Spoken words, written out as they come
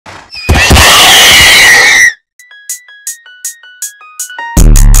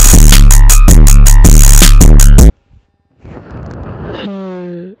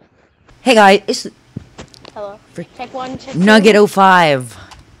Hey guys, it's Hello. Check one, check Nugget two. 05.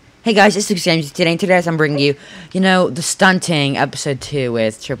 Hey guys, it's James today I'm bringing you, the stunting episode 2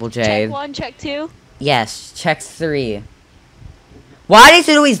 with Triple Check J. one, check two. Yes, check 3. Why does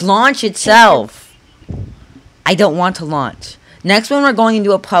it always launch itself? I don't want to launch. Next one we're going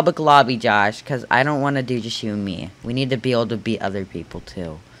into a public lobby, Josh, because I don't want to do just you and me. We need to be able to beat other people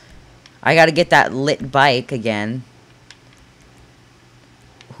too. I gotta get that lit bike again.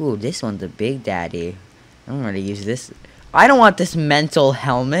 Ooh, this one's a big daddy. I don't want to use this. I don't want this mental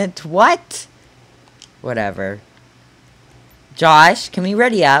helmet. What? Whatever. Josh, can we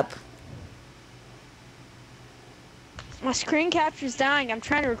ready up? My screen capture's dying. I'm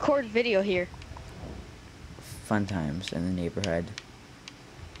trying to record video here. Fun times in the neighborhood.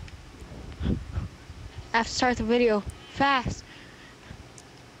 I have to start the video fast.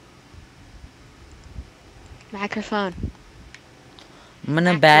 Microphone. I'm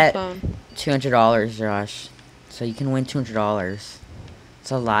gonna bet Microphone. $200, Josh. So you can win $200.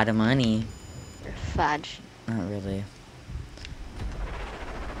 It's a lot of money. Fudge. Not really.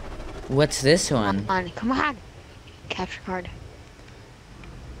 What's this one? Come on. Capture card.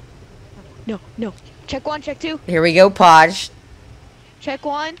 No. Check one, check two. Here we go, Podge. Check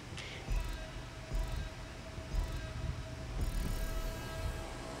one.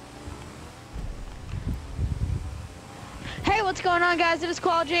 Hey, what's going on, guys? It is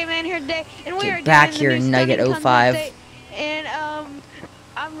Qual J Man here today, and we Get are back doing here, the new Nugget Stunning 05. Update, and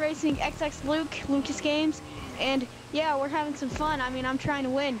I'm racing XX Lucas Games, and yeah, we're having some fun. I mean, I'm trying to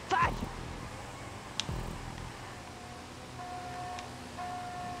win. Fudge!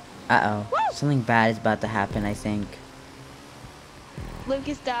 Uh-oh. Woo! Something bad is about to happen, I think.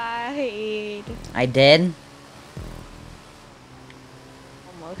 Lucas died. I did?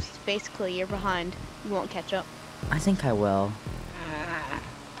 Almost. Basically, you're behind. You won't catch up. I think I will.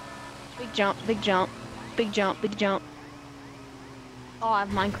 Big jump, big jump, big jump, big jump. Oh, I have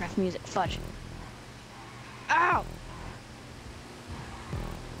Minecraft music. Fudge. Ow!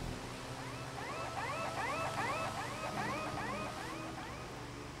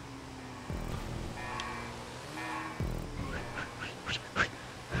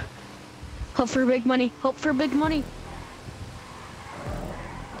 Hope for big money. Hope for big money.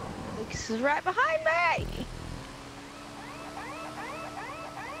 Lucas is right behind me.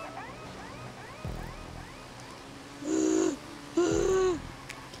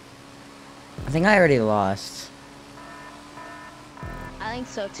 I think I already lost. I think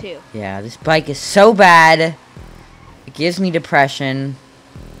so too. Yeah, this bike is so bad. It gives me depression.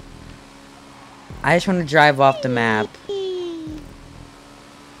 I just want to drive off the map. Do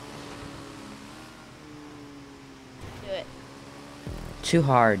it. Too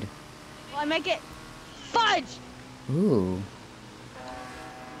hard. Will I make it? Fudge! Ooh.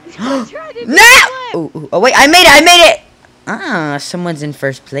 I tried to do No! a flip. Ooh, oh wait, I made it! Ah, someone's in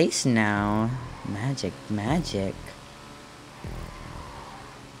first place now. Magic.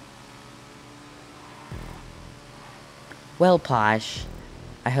 Well, Posh,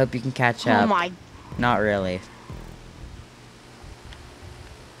 I hope you can catch up. Oh my, Not really.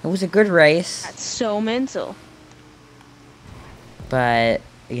 It was a good race, that's so mental. but,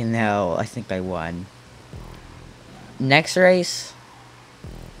 I think I won. Next race?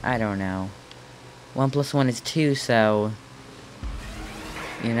 I don't know. 1 + 1 is 2, so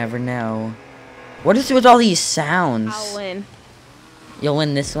you never know. What is it with all these sounds? I'll win. You'll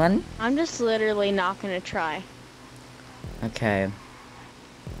win this one? I'm just literally not gonna try. Okay.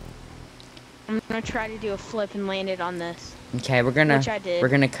 I'm gonna try to do a flip and land it on this. Okay, Which I did. we're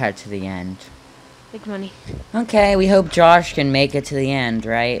gonna cut to the end. Big money. Okay, we hope Josh can make it to the end,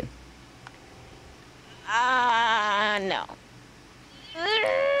 right? No.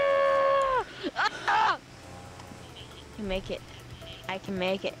 I can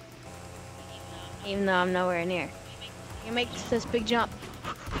make it. Even though I'm nowhere near. I can make this big jump.